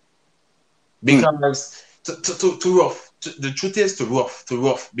 Because too rough. The truth is too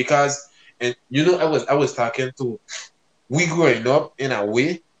rough. Because and you know I was talking to we growing up in a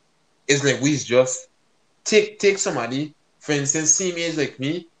way, it's like we just take somebody, for instance, same age like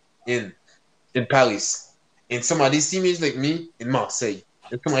me in Paris, and somebody same age like me in Marseille,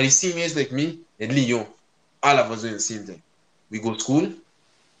 and somebody same age like me in Lyon. All of us doing the same thing. We go to school,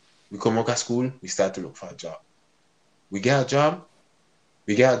 we come out of school, we start to look for a job. We get a job,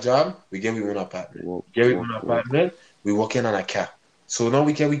 we get we own apartment. We working on a car. So now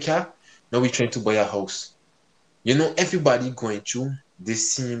we get car, now we trying to buy a house. You know, everybody going through the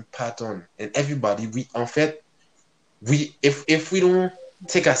same pattern, and everybody if we don't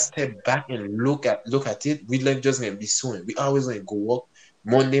take a step back and look at it, we life just gonna be soon. We always gonna go work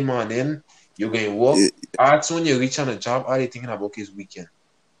Monday morning. You're gonna work. As soon you reach on a job, all you thinking about is weekend.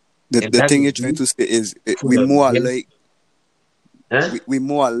 The thing you're trying to say is we more alike. We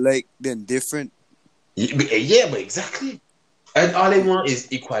more alike than different. Yeah, but exactly. And all I want is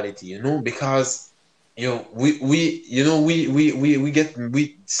equality, you know, because you know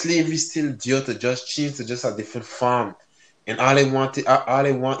we slavery still due to just change to just a different form. And all I want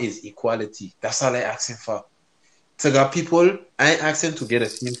is equality. That's all I asking for. To got people, I ain't asking to get a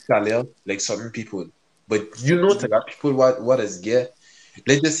same salary like certain people. But you know, to got people what is get.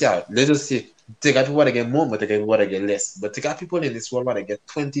 Let's just say to got people what I get more, but to get what I get less. But to got people in this world what I get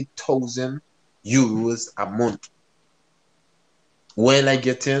 20,000 euros a month. Well, I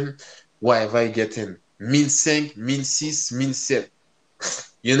getting whatever I getting. 1,500, 1,600, 1,700.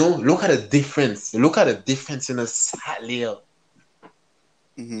 You know, look at the difference. Look at the difference in the salary.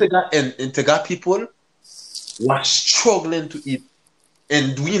 And to got people were struggling to eat.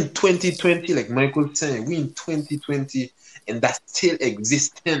 And we in 2020, like Michael saying, we in 2020, and that's still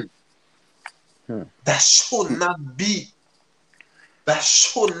existing. That should not be. That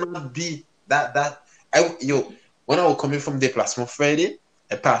should not be. When I was coming from Déplacement Friday,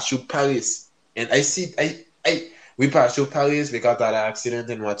 I passed through Paris, and we passed through Paris because of the accident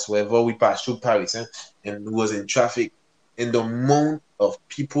and whatsoever. We passed through Paris, and we was in traffic. And the amount of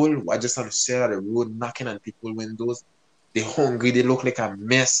people who are just on the side of the road knocking on people's windows, they're hungry, they look like a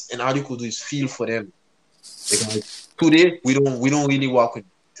mess, and all you could do is feel for them. Because today we don't really walk with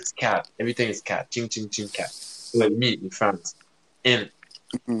this cat. Everything is cat, ching ching ching cat. Like me in France, and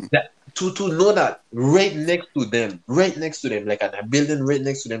that to know that right next to them, like at a building right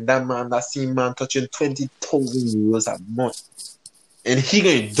next to them, that same man touching 20,000 euros a month, and he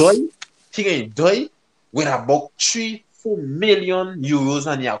gonna die with about 3-4 million euros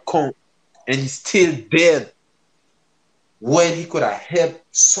on your account, and he's still dead. When he could have helped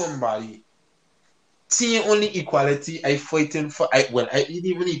somebody. See, only equality I fighting for. I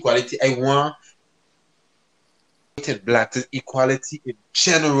even equality I want. Black equality in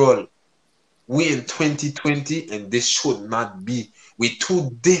general. We in 2020, and this should not be. We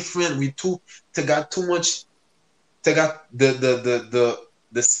too different. We got too much. They got the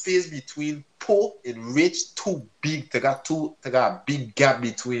space between poor and rich too big. They got a big gap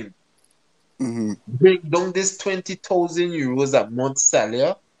between. Bring down this 20,000 euros a month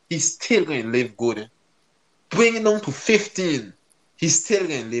salary, he's still going to live good. Bring it down to 15, he's still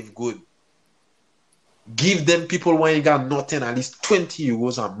going to live good. Give them people when you got nothing, at least 20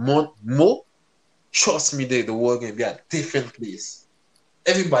 euros a month more. Trust me, the world going to be a different place.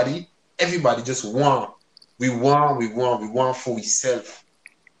 Everybody just want. We want for ourselves.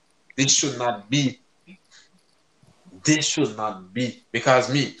 This should not be.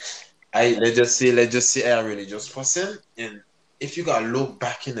 Because me, let's just say I'm a religious person, and if you gotta look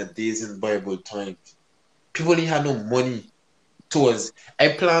back in the days in Bible times, people didn't have no money towards I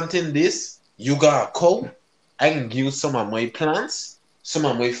planting this, you got a cow, I can give some of my plants, some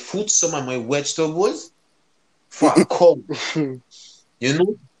of my fruit, some of my vegetables for a cow. You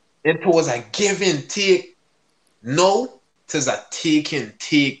know? It was a give and take. No, it is a take and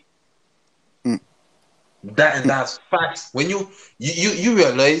take. That's facts. When you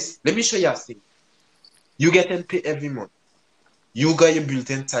realize, let me show you a thing. You get paid every month. You got your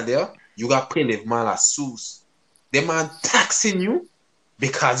bulletin salaire, you got prélèvement la source. They man taxing you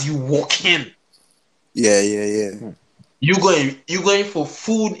because you walk in. Yeah. You going for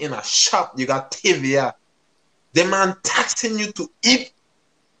food in a shop, you got TVA. The man taxing you to eat.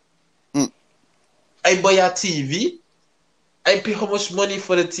 I buy a TV. I pay how much money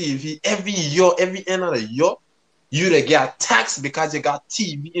for the TV every year, every end of the year. You they get taxed because you got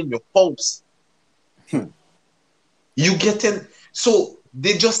TV in your house. You getting so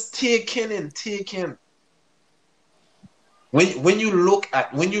they just taking and taking. When you look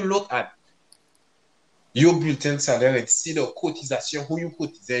at your bulletin salaire and see the cotisation, who you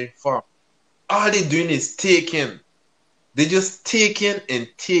cotizing for, all they doing is taking. They just taking and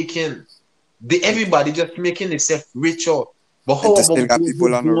taking. Everybody just making themselves richer. But how They about still got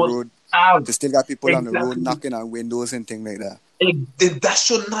people on the road. have? They still got people on the road Exactly. knocking on windows and things like that. That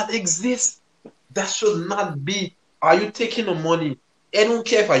should not exist. That should not be. Are you taking the money? I don't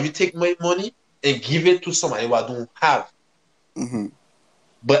care if you take my money and give it to somebody who I don't have.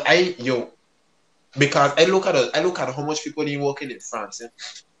 But because I look at how much people are working in France.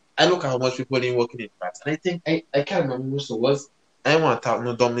 I look at how much people are working in France, and I think I can't remember which it was. I don't want to talk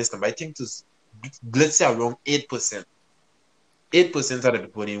no dumbness, but I think it was, let's say, around 8%. 8% of the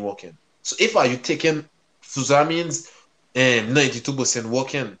people are working. So if are you taking, so that means 92%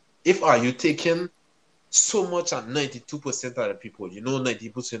 working. If are you taking so much at 92% of the people,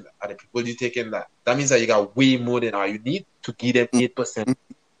 90% of the people you taking that means that you got way more than all you need to give them 8%.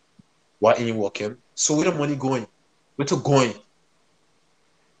 What ain't working? So where the money going? Where to going?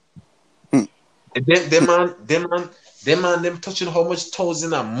 Them touching how much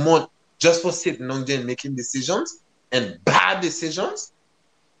thousand a month just for sitting on there and making decisions and bad decisions.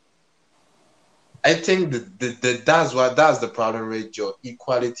 I think that's the problem with your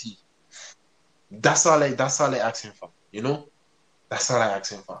equality. That's all I asking for, That's all I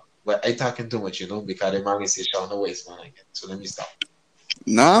asking for. But I talking too much, because the man is say Shawn no waste man again. So let me stop.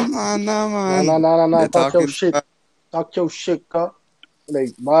 Nah, man. Nah. Talk your shit. Talk your shit, car.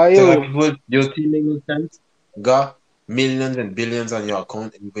 Like, why Your team make sense. Got millions and billions on your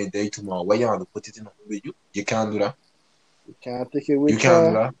account and you pay day tomorrow. Why you want to put it in with you? You can't do that. You can't take it with you. Can't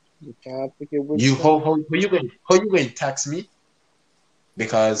do that. You can't take it with you. How you going to tax me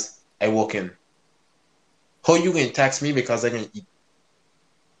because I work in? How you going to tax me because I can eat?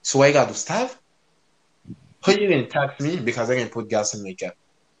 So I got to starve? How you going to tax me because I can put gas in my car?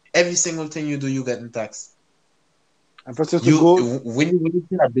 Every single thing you do, you get in tax. And for to go when you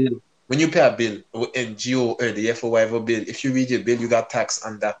pay a bill, NGO or the F or whatever bill, if you read your bill, you got tax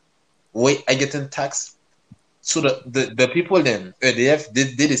on that. Wait, I get in tax. So the people then, EDF,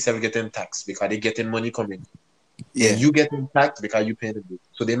 they themselves get in tax because they getting money coming. Yeah. And you get in tax because you pay the bill.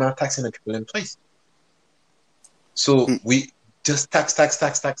 So they're not taxing the people in twice. So we just tax. That's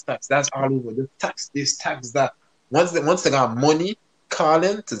all over. Just tax this, tax that. Once they got money,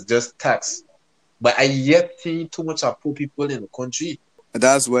 calling to just tax. But I yet see too much of poor people in the country.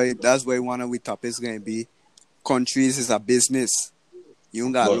 That's why one of the topics going to be countries is a business. You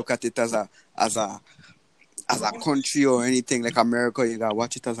don't gotta look at it as a country or anything like America. You gotta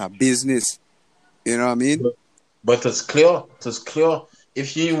watch it as a business. You know what I mean? But it's clear.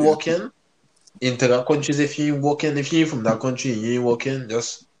 If you ain't working into that countries, if you ain't from that country, you ain't working,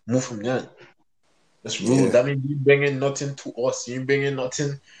 just move from there. That's rude. Yeah. That means you bringing nothing to us. You ain't bringing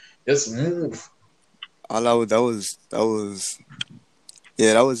nothing. Just move. That was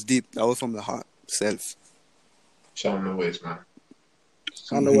deep. That was from the heart self. Shawn no ways, man.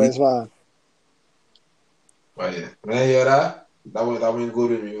 Shawn no ways, man. But yeah, when I hear that went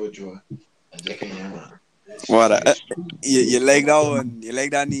good with me with Joe. I'm checking you, man. What? You like that one? You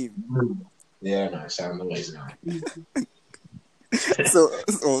like that name? Yeah, man. Shawn no ways, man. So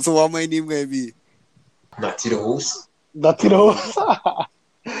what my name gonna be? Natty the host. Natty the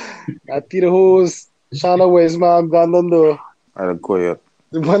host. Shawn no ways, man. Brandon quiet.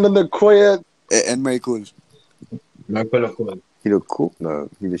 Brandon quiet. And Michael. He the cook, no.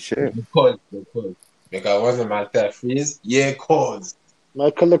 He the chef. The cause. Because once the master freeze, cause.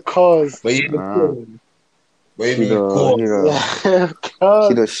 Michael the cause. But he the cause. But he the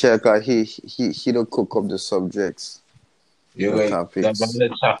chef, he the cook of the subjects. You're right. That's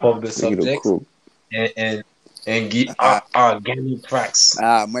the chop of the subjects. And get organic tracks.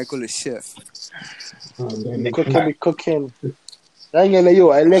 Michael the chef. Be cooking. I ain't gonna lie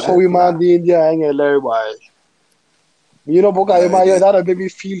you. I like how we man the India. I ain't gonna lie, boy. You know, because that'll make me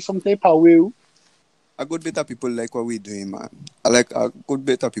feel some type of way. A good bit of people like what we're doing, man. I like a good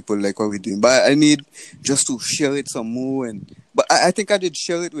bit of people like what we're doing, but I need just to share it some more. But I think I did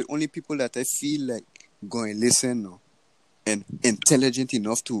share it with only people that I feel like going listen no, and intelligent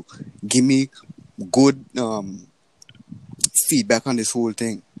enough to give me good feedback on this whole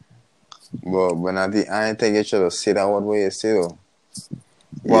thing. But I ain't think you should have said that what way you say though.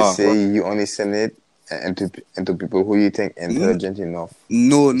 Wow. You say you only send it into people who you think intelligent enough.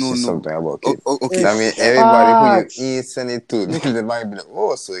 No. Something about it. Okay. I mean, everybody who you ain't send it to, they might be like,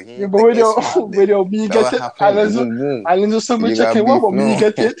 oh, so he. Yeah, but when you me get it, I'll just some checking what me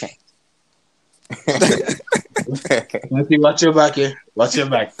get it. Watch your back, eh? Watch your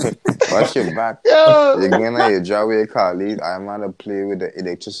back. Watch your back. Yeah. You're gonna drive with your colleague. I'm gonna play with the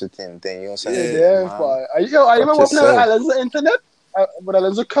electricity and thing. You know what I'm saying? Yeah, boy. I remember playing Alan's internet. But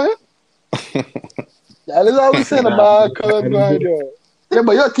Alan's current. Yeah, Alan's always saying about current grind, yo. Yeah,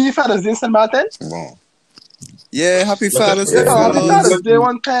 but your team Father's Day, St. Martin? Bon. Yeah, happy Father's Day. Yeah, happy Father's Day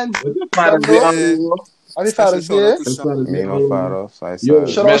one time. Happy Father's Day. Me no father, so I Yo,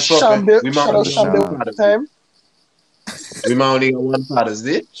 said. Shout out Shambe one time. We might only got one Father's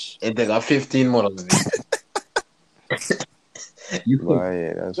Day, and they got 15 Mother's Day.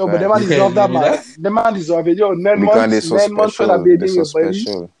 Boy, that's yo, but the man deserve that, man. The man deserve it. Yo, 9 months for that baby in your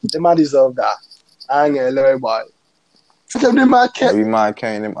belly. The man deserve that. I ain't gonna lie, boy. Every man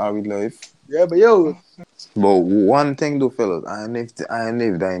carrying them all with life. Yeah, but yo. But one thing though, fellas, I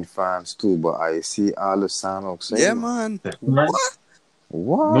lived there in France too, but I see all the sun outside. Yeah, man. What?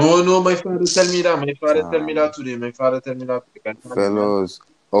 No, my father tell me that. My father tell me that today. Fellas,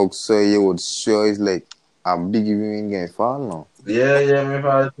 outside you would sure it's like a big viewing game fall now. Yeah, my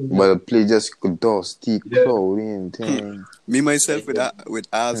father. But the place just dusty, cloudy and thing. Me myself with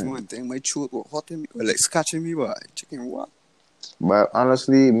asthma and thing, my throat was hurting me, like scratching me, boy. Chicken what? But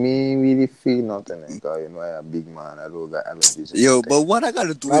honestly, me really feel nothing because you know I'm a big man. I don't got allergies. Yo, but what I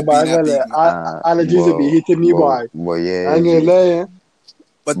gotta do with being a big man? Allergies will be hitting me, boy. But yeah, I ain't gonna lie.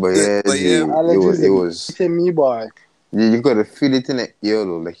 But yeah, allergies it was hitting me, boy. You gotta feel it in the ear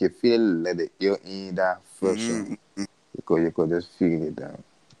though, like you feel like the ear in that fresh. Because you could just feel it down.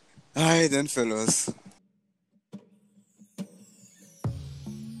 Alright then, fellas.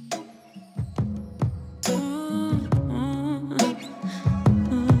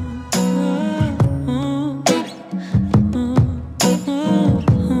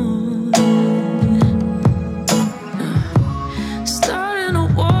 Starting a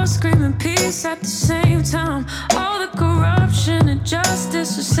war, screaming peace at the same time. All the corruption and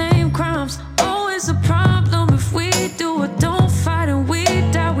justice, the same crimes. Always a problem if we do or don't fight and we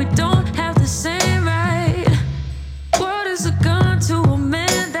die. We don't have the same right. What is a gun to a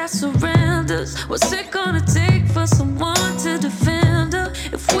man that surrenders? What's it gonna take for someone to defend her?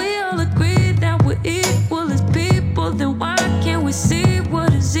 If we all agree that we're equal as people, then why can't we see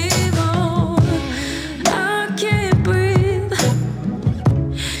what is evil? I can't breathe.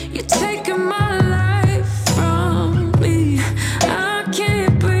 You take